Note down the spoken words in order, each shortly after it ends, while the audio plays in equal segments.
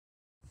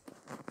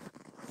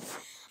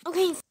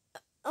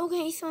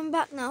Okay, so I'm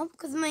back now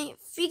because my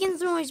freaking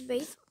storage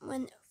space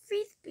when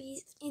free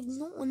space is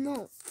not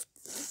enough.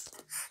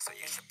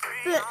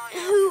 But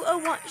who are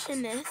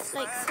watching this?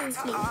 Like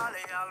seriously,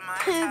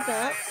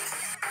 pervert.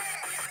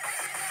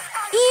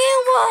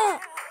 Ew!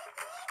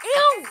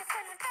 Ew!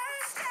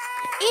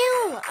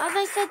 Ew! As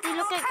I said, they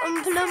look like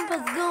Oompa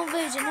Loompas girl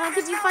version. How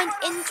could you find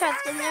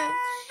interest in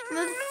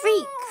those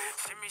freaks?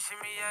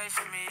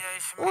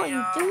 What are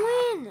you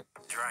doing?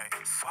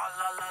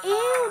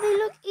 Ew, they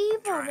look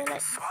evil. They're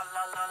like,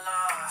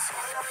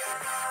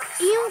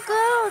 ew,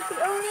 girl. She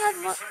only has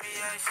one.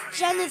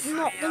 Jenna's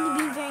not going to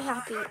be very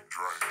happy.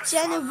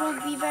 Jenna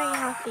won't be very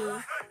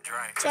happy.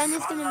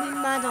 Jenna's going to be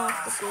mad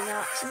after seeing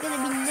that. She's going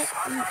to be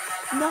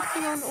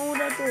knocking on all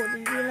their doors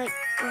and be like,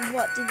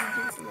 what did you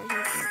do to my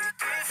husband?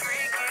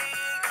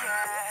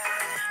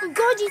 Oh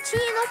God, you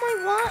cheating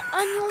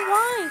on your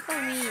wife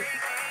on me.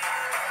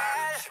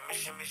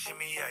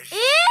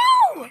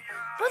 Ew!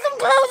 Put some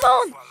clothes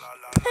on!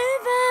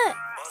 Pervert!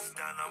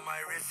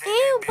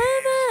 Ew,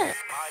 pervert!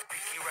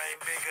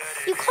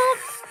 You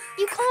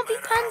can't be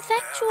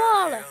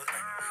pansexual.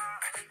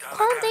 You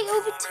can't date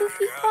over 2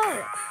 people.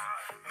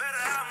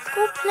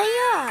 Go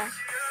player.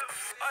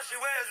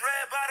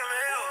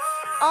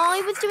 Oh,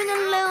 I was doing a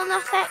Lil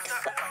Nas X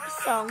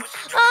song.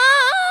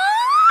 Ah!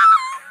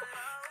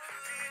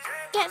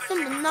 Get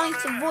some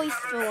nicer voice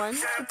for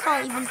once. You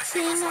can't even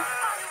sing.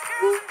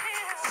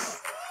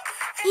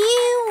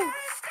 Ew!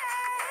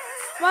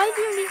 Why is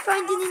he only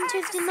finding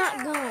interest in that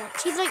girl?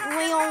 She's like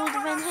way older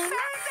than him.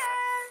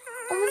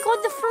 Oh my God,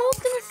 the floor's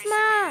gonna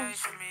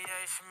smash.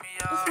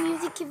 This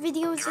music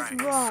video is just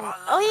wrong.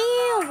 Oh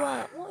ew!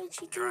 What is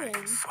she doing?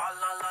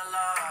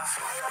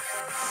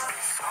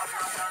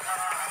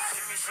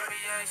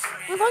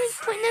 Oh my God, he's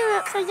putting her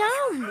upside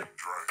down.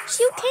 Is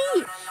she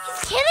okay?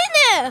 He's killing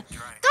her!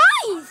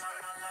 Guys!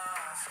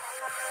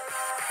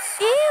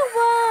 Ew!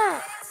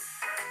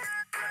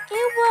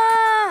 Ew!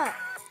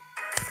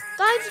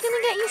 Guys, you're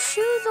gonna get your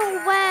shoes all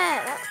wet.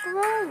 That's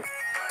gross.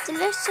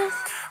 Delicious.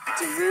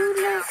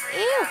 Derulo.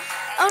 Ew.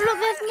 Oh, look,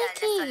 there's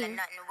Nikki.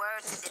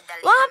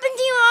 What happened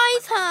to your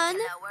eyes, hon?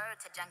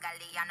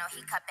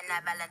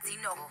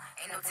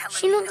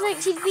 She looks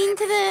like she's been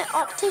to the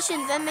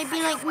opticians and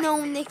maybe like,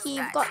 no, Nikki,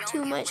 you've got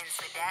too much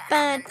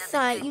bad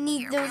sight. You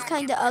need those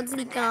kind of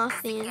ugly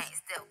glasses.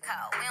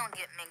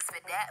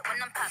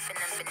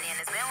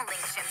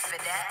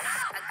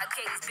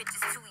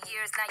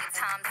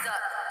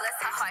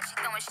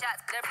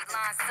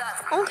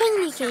 Okay,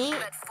 Nikki,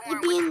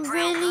 you're being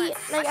really,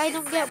 like, I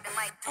don't get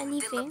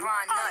anything.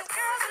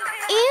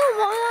 Ew,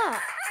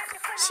 what?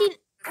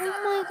 Oh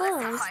my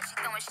God.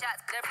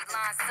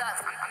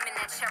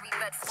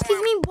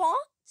 Excuse me,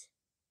 what?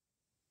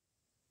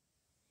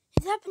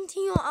 What's happened to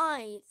your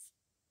eyes?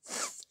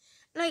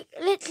 Like,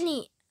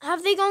 literally,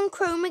 have they gone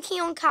chroma key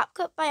on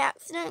CapCut by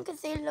accident?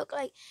 Because they look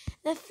like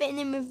they're fitting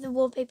in with the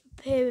wallpaper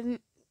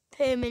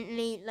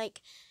permanently.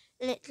 Like,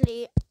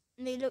 literally,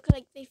 they look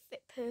like they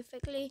fit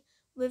perfectly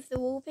with the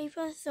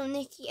wallpaper. So,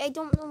 Nikki, I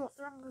don't know what's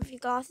wrong with your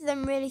glasses.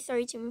 I'm really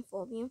sorry to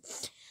inform you.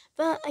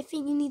 But I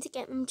think you need to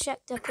get them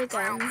checked up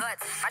again. Ew!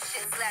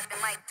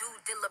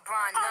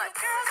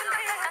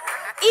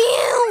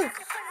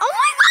 Oh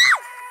my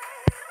God!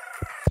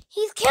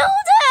 He's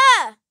killed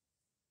her!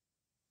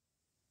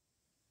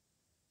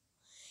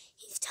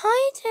 He's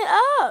tied her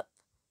up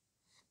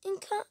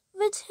and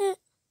covered her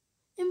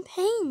in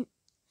paint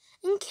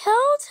and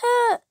killed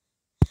her.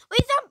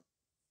 Wait,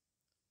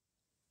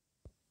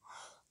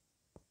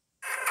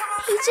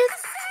 he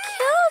just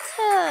killed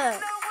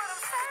her.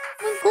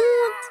 Oh my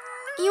God.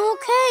 Are you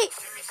okay?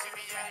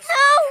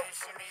 No!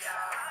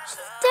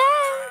 She's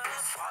dead.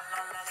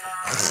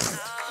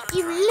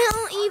 You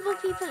little evil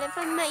people, if I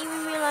met you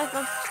in real life,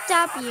 I'll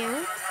stab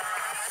you.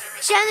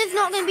 Jenna's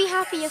not going to be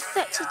happy. You're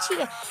such a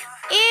cheater.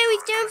 Ew,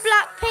 he's doing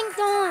Blackpink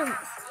dance.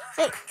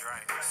 Like,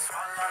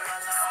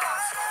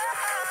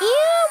 ew.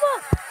 Oh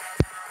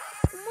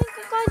my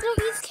God, guys, look,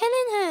 he's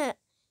killing her.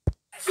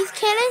 He's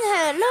killing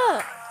her,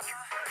 look.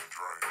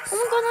 Oh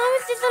my God, how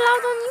is this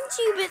allowed on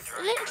YouTube? It's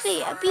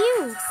literally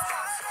abuse.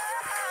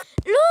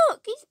 Look,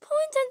 he's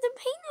pouring down the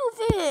paint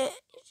over it.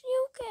 Is she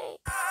okay?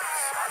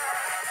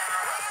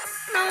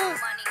 No.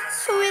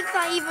 Who is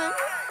that even?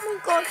 Oh my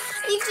God,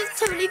 you just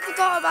totally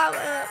forgot about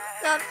her.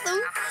 That's so...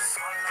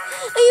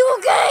 Are you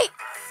okay?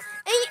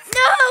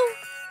 No!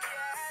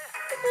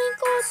 Oh my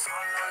God.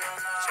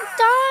 She's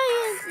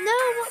dying. No,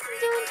 what are you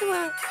doing to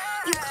her?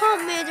 You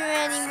can't murder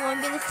her anymore.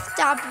 I'm going to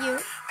stab you.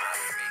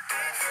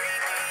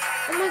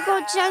 Oh my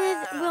God, Jenna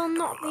will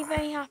not be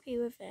very happy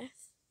with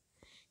this.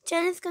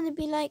 Jenna's going to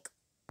be like,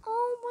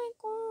 oh my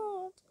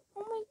God.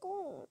 Oh my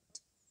God.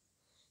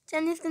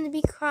 Jenna's going to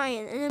be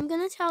crying. And I'm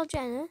going to tell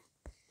Jenna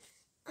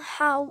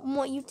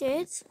what you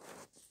did.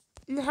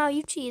 And how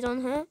you cheated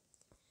on her.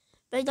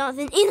 By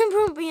dancing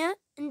inappropriate.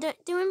 And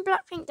doing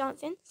Blackpink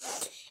dancing.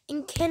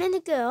 And killing a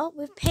girl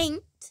with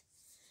paint.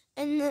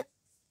 And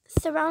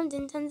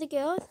surrounding tons of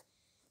girls.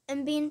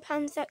 And being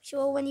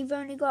pansexual when you've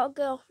only got a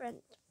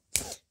girlfriend.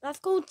 That's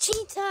called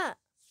cheater.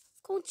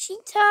 It's called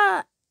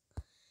cheater.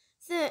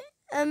 So,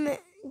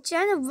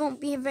 Jenna won't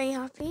be very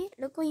happy.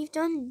 Look what you've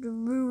done.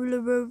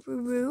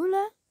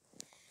 Ruler.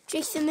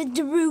 Jason the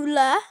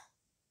Deruler.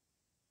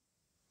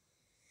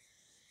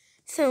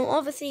 So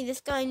obviously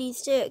this guy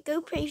needs to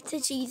go pray to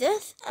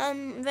Jesus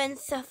and then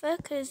suffer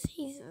because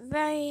he's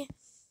very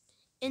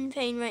in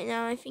pain right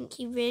now. I think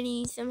he really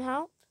needs some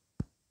help.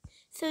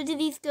 So do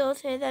these girls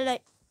here, they're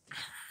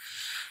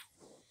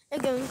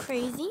going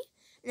crazy.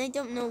 And I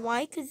don't know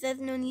why, because there's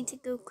no need to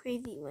go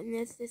crazy when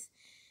there's this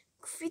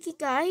freaky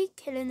guy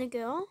killing a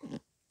girl.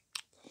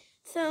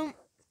 So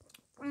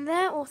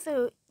they're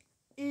also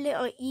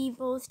little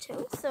evils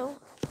too. So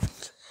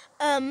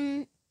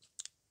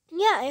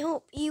yeah, I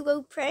hope you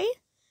go pray.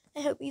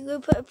 I hope you go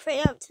put a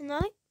prayer out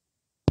tonight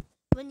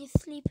when you're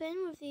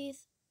sleeping with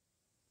these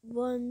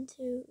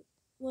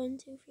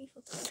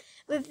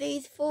with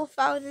these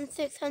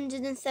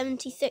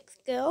 4,676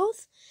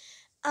 girls.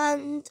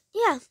 And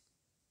yeah,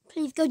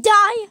 please go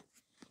die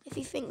if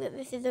you think that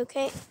this is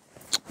okay.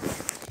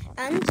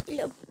 And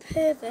little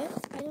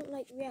perverts, I don't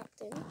like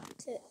reacting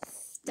to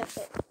stuff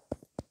like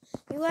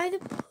you are the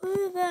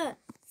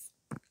perverts.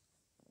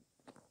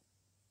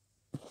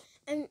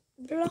 I'm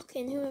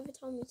blocking whoever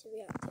told me to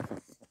react to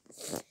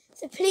this.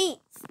 So please,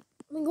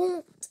 oh my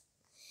god,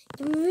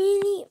 you're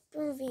really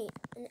pervy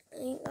and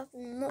that's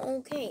not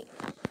okay.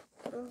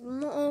 That's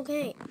not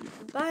okay.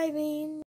 Bye, Bean.